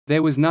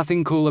There was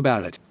nothing cool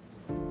about it.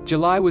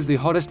 July was the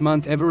hottest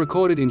month ever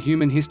recorded in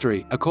human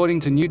history,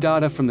 according to new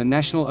data from the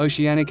National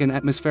Oceanic and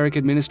Atmospheric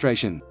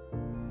Administration.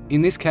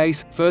 In this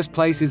case, first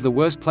place is the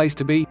worst place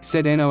to be,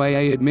 said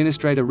NOAA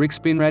Administrator Rick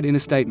Spinrad in a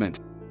statement.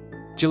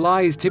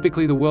 July is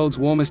typically the world's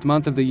warmest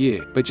month of the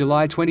year, but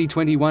July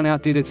 2021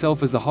 outdid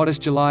itself as the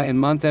hottest July and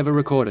month ever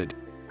recorded.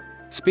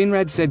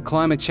 Spinrad said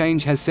climate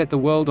change has set the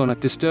world on a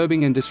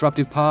disturbing and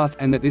disruptive path,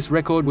 and that this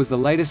record was the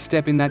latest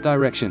step in that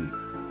direction.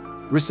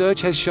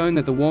 Research has shown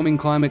that the warming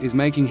climate is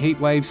making heat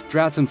waves,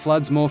 droughts and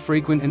floods more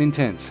frequent and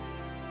intense.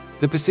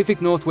 The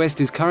Pacific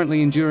Northwest is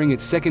currently enduring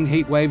its second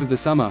heat wave of the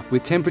summer,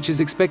 with temperatures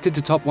expected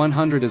to top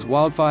 100 as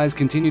wildfires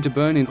continue to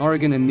burn in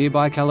Oregon and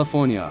nearby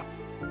California.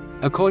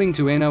 According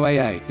to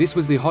NOAA, this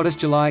was the hottest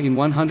July in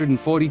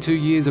 142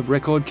 years of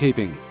record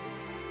keeping.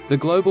 The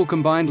global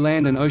combined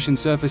land and ocean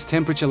surface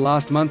temperature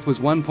last month was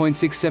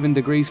 1.67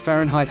 degrees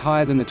Fahrenheit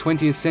higher than the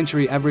 20th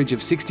century average of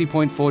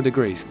 60.4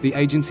 degrees, the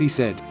agency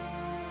said.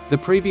 The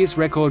previous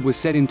record was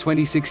set in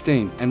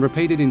 2016, and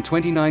repeated in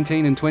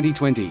 2019 and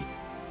 2020.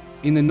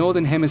 In the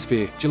Northern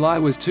Hemisphere, July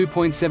was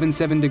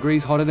 2.77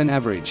 degrees hotter than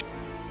average.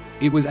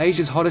 It was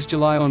Asia's hottest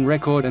July on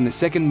record and the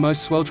second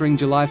most sweltering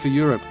July for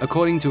Europe,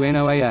 according to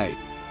NOAA.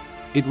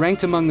 It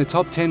ranked among the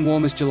top 10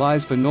 warmest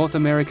Julys for North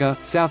America,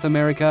 South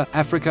America,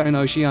 Africa and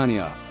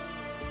Oceania.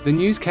 The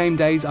news came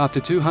days after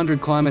 200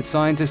 climate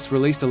scientists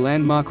released a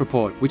landmark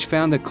report, which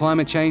found that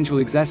climate change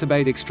will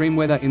exacerbate extreme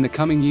weather in the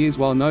coming years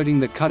while noting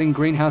that cutting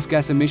greenhouse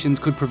gas emissions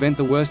could prevent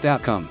the worst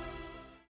outcome.